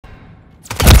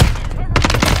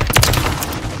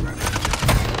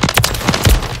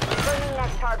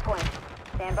hardpoint.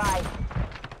 Stand by.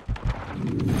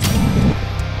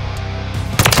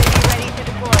 Ready to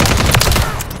deploy.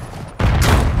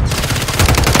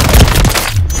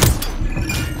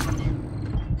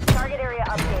 Target area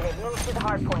updated. Move to the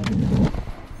hardpoint.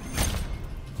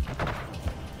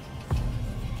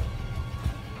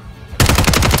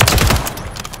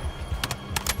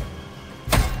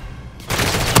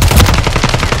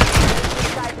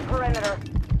 Inside the perimeter.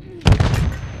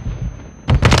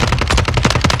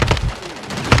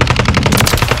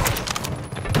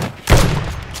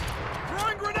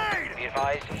 Throwing grenade! Be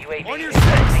advised, UAV On your is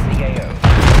exiting the AO.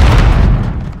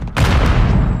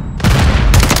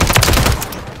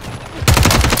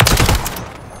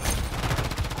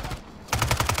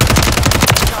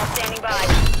 Standing by.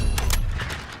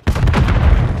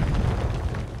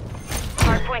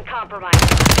 Hardpoint compromised.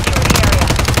 Secure the area.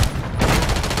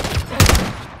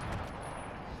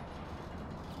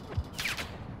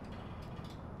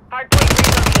 Hardpoint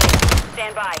relocated.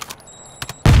 Stand by.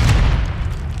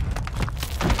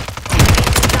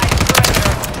 Inside the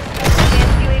perimeter.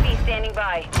 Advanced UAV standing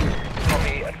by.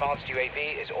 Copy, advanced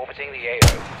UAV is orbiting the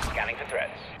AO. Scanning for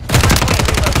threats. Hardpoint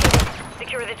relocated.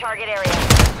 Secure the target area.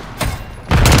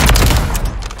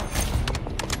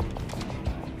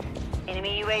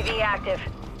 Enemy UAV active.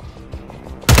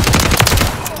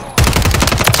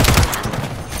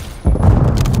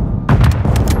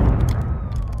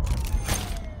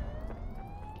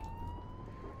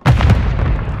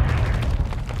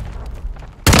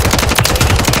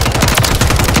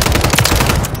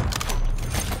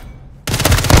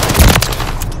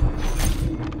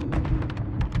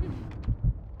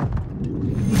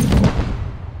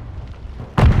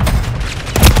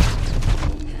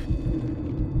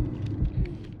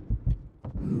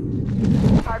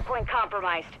 Hardpoint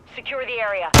compromised. Secure the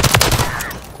area.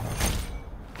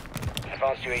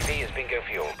 Advanced UAV is bingo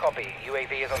fuel. Copy,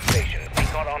 UAV is on station.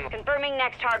 Recon on... Confirming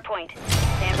next hardpoint.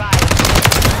 Stand by.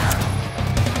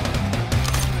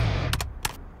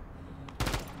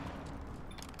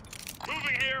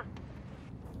 Moving here!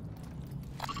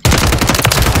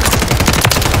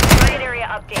 Target area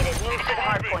updated. Move to the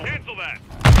hardpoint. Cancel that!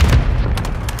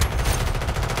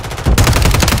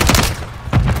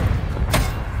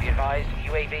 Be advised,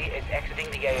 UAV is exiting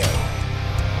the AO.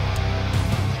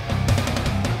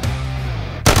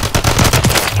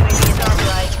 UAV is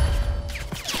authorized.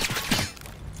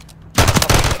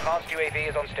 Advanced UAV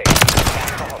is on station.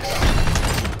 Scanning for hostile.